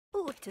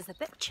it is a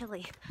bit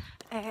chilly.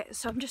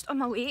 So I'm just on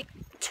my way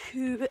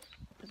to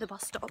the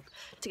bus stop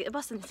to get the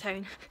bus into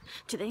town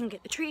to then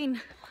get the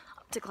train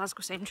up to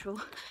Glasgow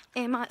Central.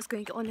 Emma is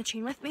going to get on the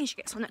train with me. She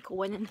gets on at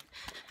Cowan,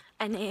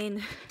 and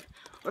then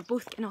we're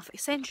both getting off at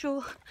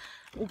Central.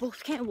 We'll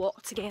both kind of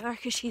walk together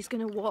because she's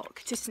going to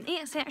walk to St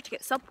Aidan Centre to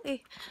get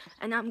Subway,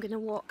 and I'm going to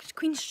walk to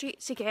Queen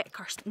Street to get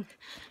Kirsten.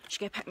 She's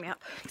going to pick me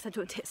up because I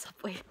don't take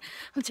Subway.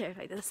 I'm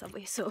terrified of the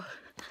Subway, so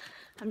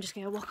I'm just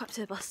going to walk up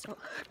to the bus stop.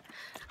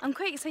 I'm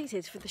quite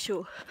excited for the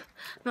show.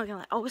 I'm not going to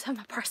like, always have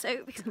my purse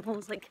out because I'm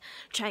always like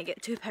trying to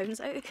get £2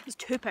 out. It's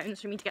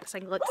 £2 for me to get a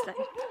singlet today.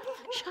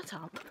 Shut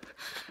up.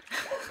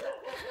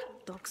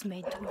 Dog's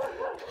mental.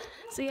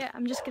 So yeah,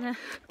 I'm just going to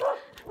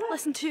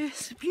listen to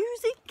some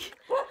music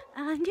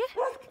and yeah.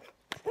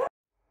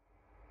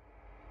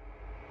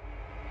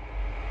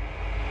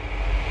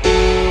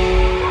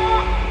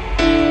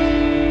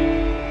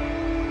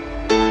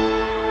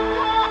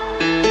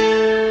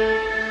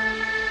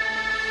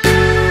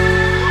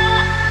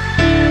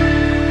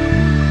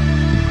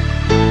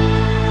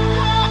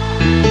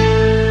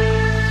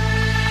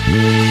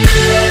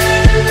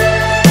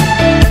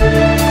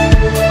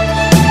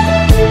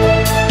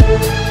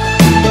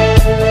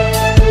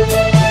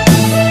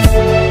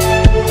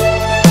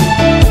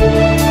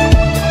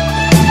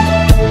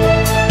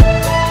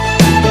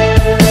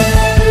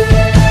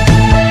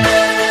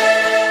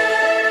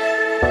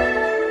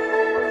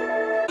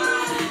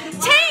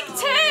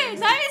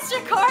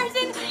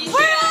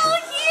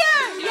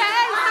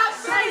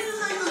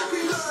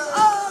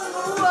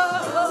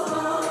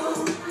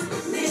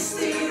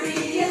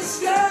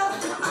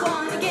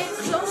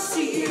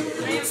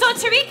 So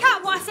to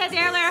recap what I said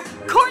earlier,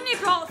 Courtney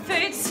brought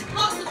food.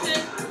 Lots of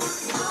food.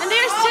 And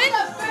there's two.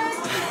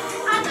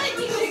 I think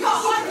you should got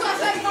hot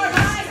chocolate.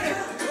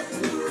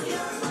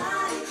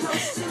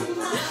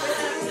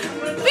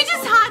 We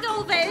just had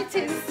all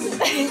veggies.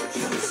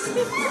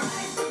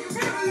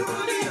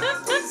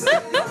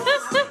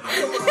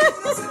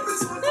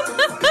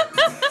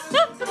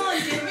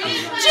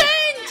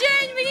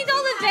 June, we need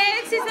all the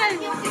veggies in.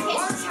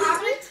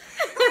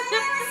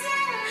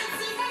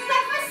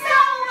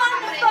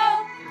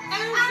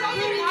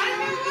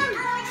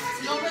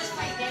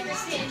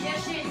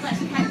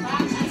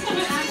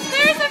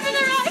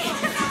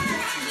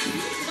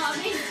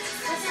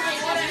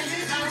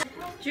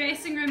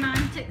 Dressing room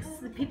antics.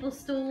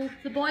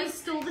 The boys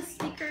stole the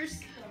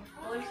sneakers.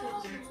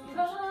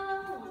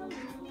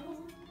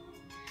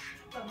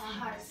 But my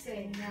heart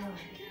said no.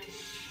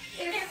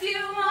 If you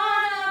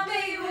wanna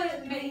be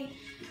with me,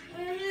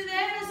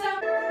 there's a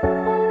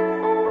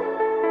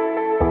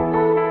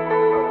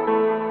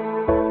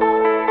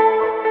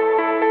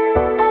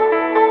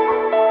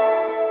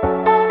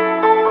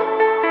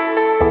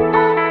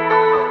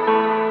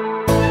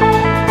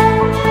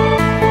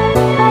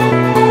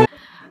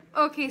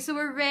Okay, so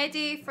we're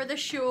ready for the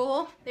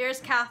show. There's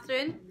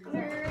Catherine,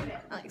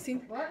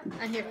 Alexine,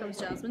 and here comes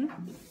Jasmine.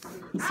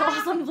 So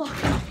awesome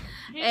vlog.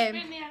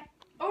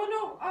 Oh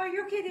no, are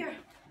you okay there?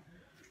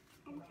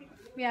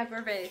 Yeah,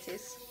 we're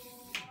varieties.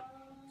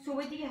 So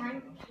where do you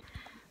hang?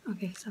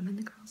 Okay, so I'm in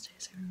the girls'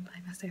 dressing room by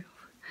myself.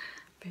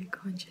 Very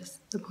conscious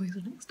the boys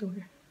are next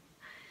door.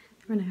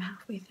 We're now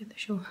halfway through the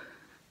show.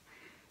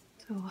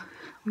 So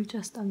we've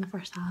just done the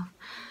first half,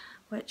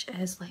 which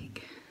is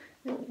like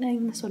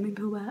opening the swimming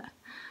pool bit,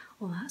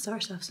 all that sort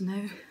of stuff. So now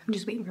I'm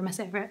just waiting for Miss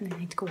Everett, and then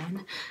I need to go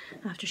in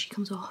after she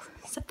comes off,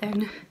 sit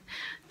down,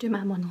 do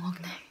my monologue,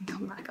 and then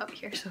come back up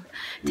here. So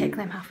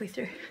technically I'm halfway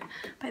through.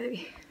 By the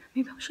way,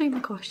 maybe I'll show you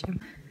my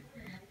costume.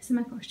 This is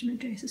my costume and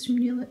dress. It's from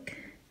New Look.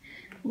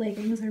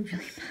 Leggings are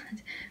really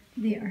bad.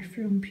 They are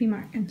from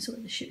Primark, and so are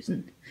the shoes,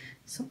 and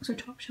socks are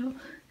Topshop.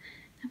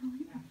 Have a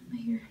light up in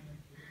my hair.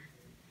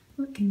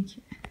 Looking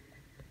cute.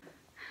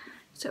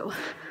 So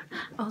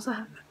I also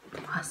have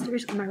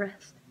plasters on my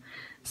wrist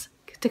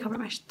to cover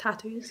my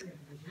tattoos. So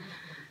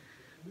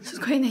it's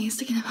quite nice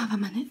to kind of have a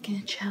minute, kind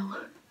of chill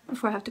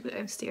before I have to go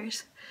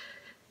downstairs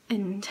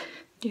and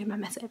do my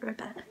Miss Everett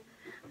bit.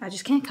 I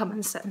just kind of come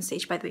and sit on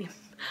stage. By the way,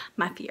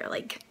 my feet are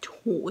like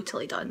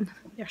totally done.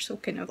 They're so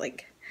kind of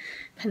like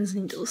pins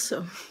and needles.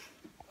 So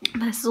but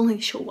this is only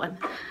the show one,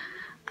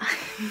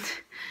 and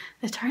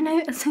the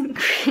turnout isn't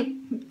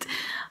great.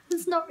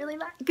 It's not really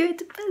that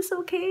good, but it's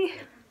okay.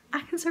 I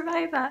can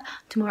survive that.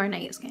 Tomorrow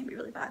night it's going to be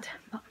really bad,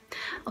 but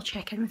I'll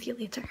check in with you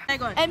later.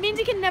 It means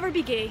you can never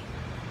be gay.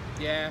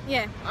 Yeah.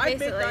 Yeah, I've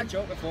made that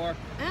joke before.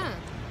 Yeah.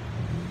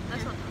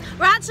 That's not...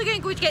 We're actually going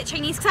to go to get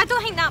Chinese because I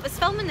don't think that was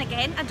filming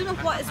again. I don't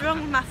know what is wrong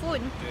with my phone.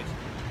 Good.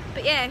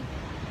 But yeah,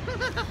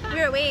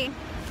 we're away.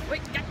 We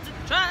got to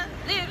try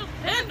little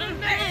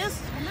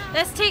tenderness.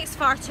 This takes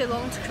far too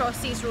long to cross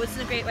these roads in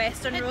the Great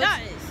Western Road. It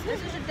does. This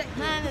is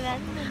ridiculous.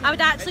 I would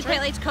actually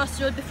quite like to cross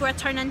the road before I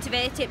turn into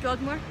Verity at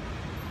Broadmoor.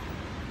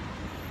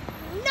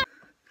 No.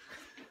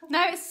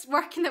 Now it's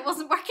working. It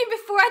wasn't working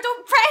before. I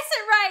don't press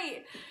it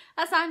right.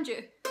 That's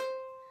Andrew.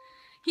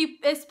 He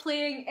is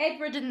playing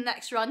Edward in the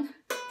next run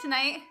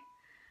tonight.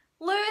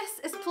 Lewis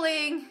is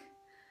playing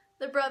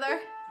the brother.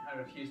 I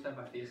refuse to have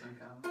my face on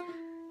camera.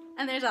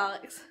 And there's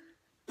Alex,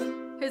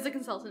 who Who's the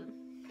consultant?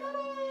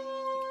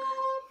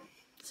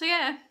 So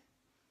yeah.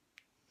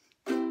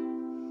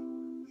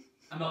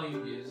 A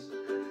million views.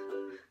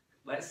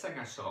 Let's sing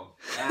a song.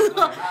 I'm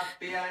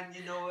happy and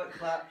you know it,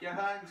 clap your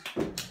hands.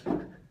 That's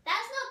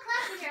not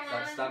clapping your hands.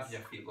 That's stamping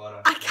your feet,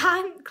 Laura. I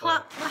can't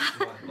clap.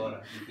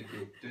 Laura, you could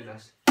be doing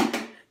this.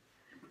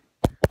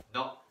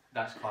 No,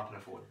 that's clapping a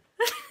phone.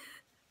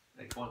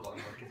 Like, come on, Laura,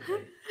 get it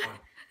right. Come on.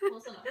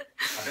 Close enough.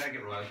 I bet I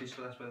get royalties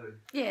for this, by the way.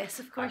 Yes,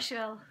 of course you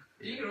will.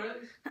 Do you get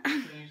royalties for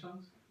new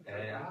songs? I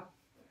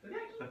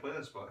play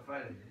on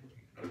Spotify and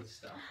good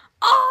stuff.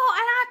 Oh,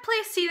 and I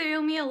play See the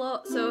Real Me a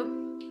lot, so.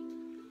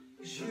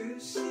 You're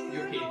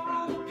paid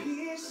for it.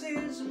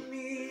 Pieces of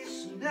me,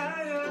 so now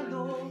I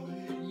know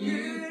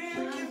you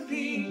can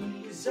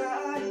be, 'cause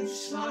I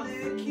just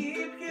wanna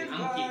keep you I'm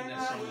keeping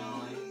this song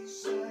my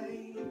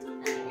side.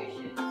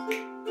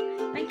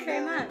 Thank you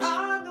very much. I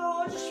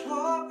know just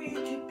what we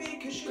could be,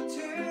 'cause you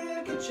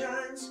took a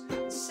chance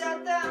and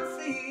set them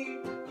free.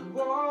 It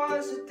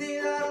was the day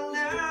that I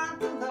learned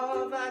the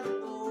love I know.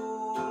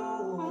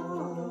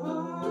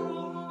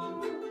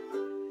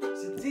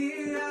 It's the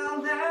day I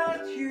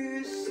let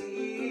you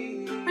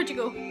see. Where'd you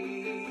go?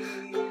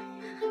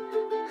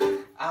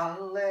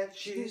 I'll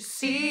let you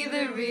See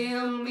the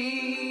real me.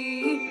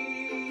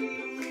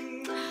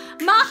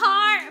 My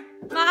heart,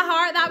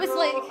 that was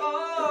like.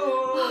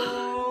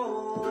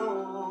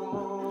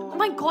 Oh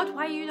my god,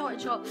 why are you not in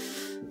shot?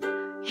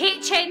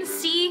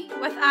 HNC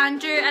with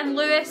Andrew and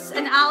Lewis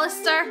and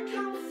Alistair.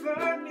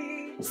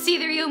 See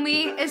the Real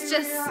Me is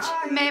just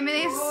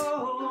memories.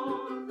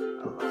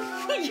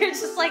 You're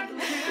just like,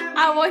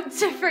 I want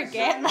to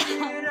forget that.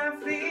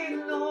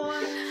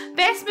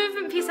 Best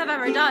movement piece I've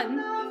ever done.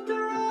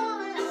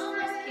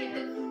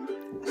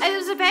 It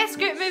was the best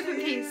group movement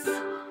piece.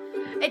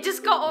 It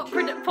just got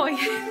awkward at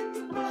points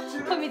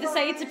when we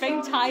decided to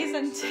bring ties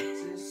into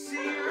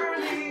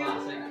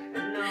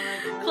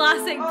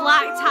classic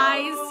black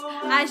ties,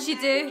 as you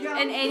do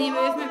in any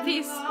movement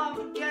piece.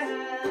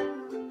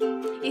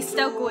 He's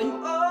still going.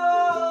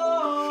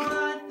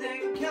 I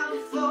think I'll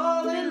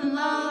fall in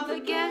love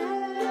again.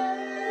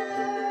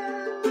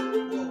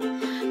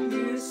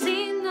 You've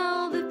seen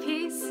all the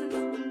pieces.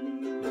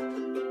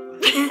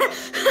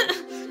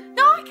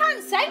 No, I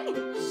can't sing.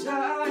 'Cause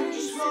I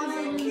just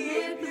wanna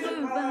keep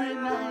you by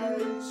my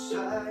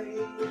side.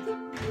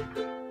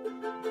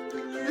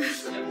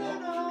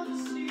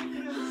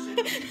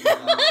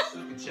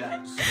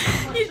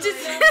 You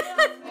just.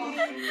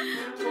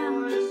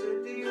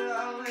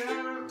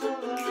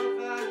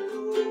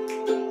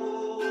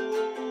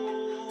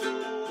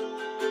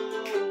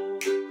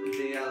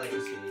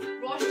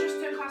 Ross just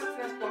took us to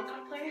this burger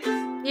place.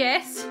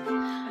 Yes.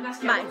 And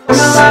that's Mine. I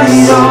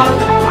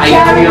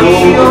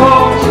feel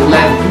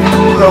left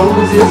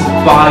roses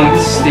by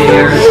the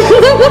stairs.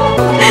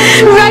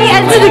 Right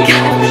into the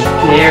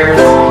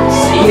There's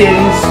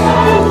seeing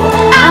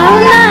I'll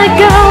let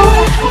go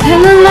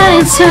till the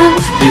lights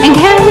off and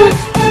carry.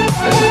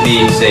 This is me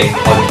saying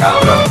on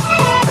camera.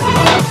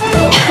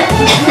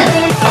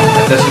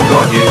 If this is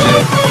not on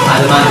YouTube, and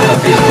the man in the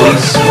face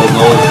police will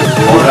know that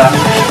Laura,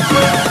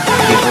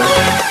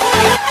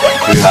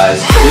 who has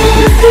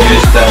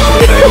used this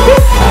without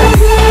my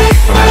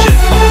permission,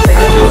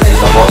 and this is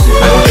a lawsuit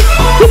file, and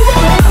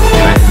we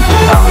went into the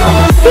camera.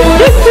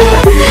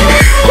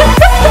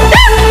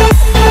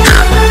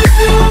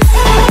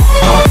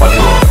 Not funny,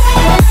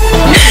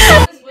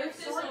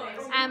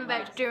 I'm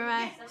about to do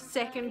my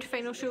second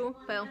final show,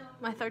 well,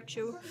 my third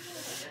show,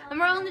 and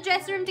we're all in the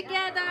dressing room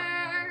together.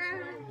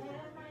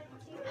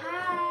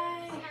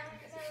 Hi.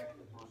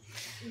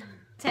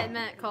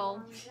 10-minute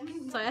call.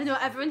 Sorry, I know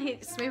everyone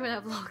hates me when I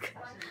vlog.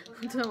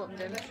 I don't know what I'm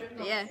doing,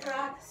 but yeah.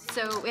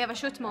 So we have a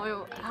show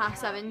tomorrow at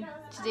 7:30.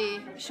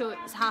 Today show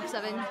is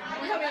 7:30.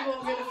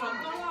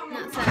 And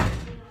that's it.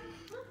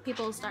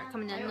 People will start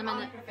coming in a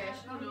minute.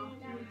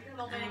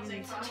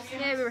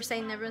 And yeah, we were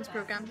signing everyone's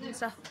programs and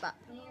stuff, but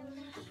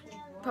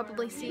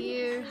probably see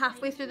you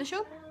halfway through the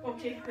show.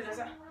 Okay, who is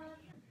it?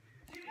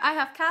 I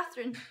have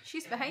Catherine.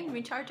 She's behind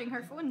me charging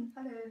her phone.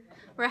 Hello.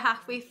 We're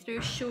halfway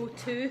through show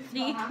 2,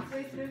 3.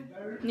 Halfway through.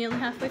 Nearly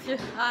halfway through.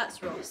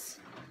 That's Ross.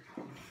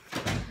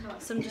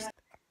 So I'm just.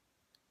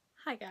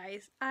 Hi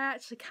guys. I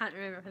actually can't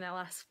remember when I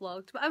last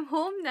vlogged, but I'm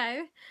home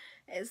now.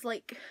 It's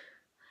like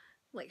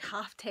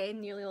 10:30,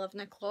 nearly 11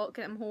 o'clock,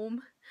 and I'm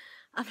home.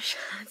 I'm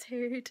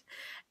shattered.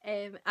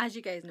 As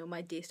you guys know,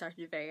 my day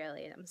started very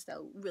early and I'm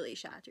still really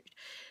shattered.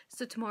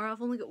 So tomorrow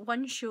I've only got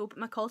one show, but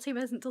my call time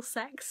isn't till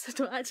 6, so I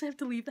don't actually have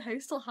to leave the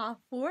house till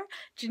 4:30.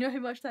 Do you know how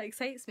much that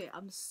excites me?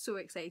 I'm so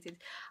excited.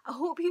 I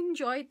hope you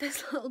enjoyed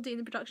this little day in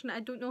the production.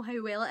 I don't know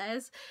how well it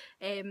is,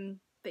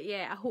 but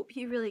yeah, I hope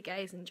you really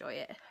guys enjoy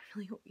it. I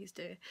really hope you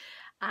do.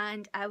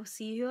 And I will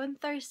see you on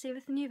Thursday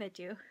with a new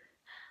video.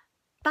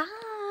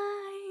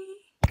 Bye!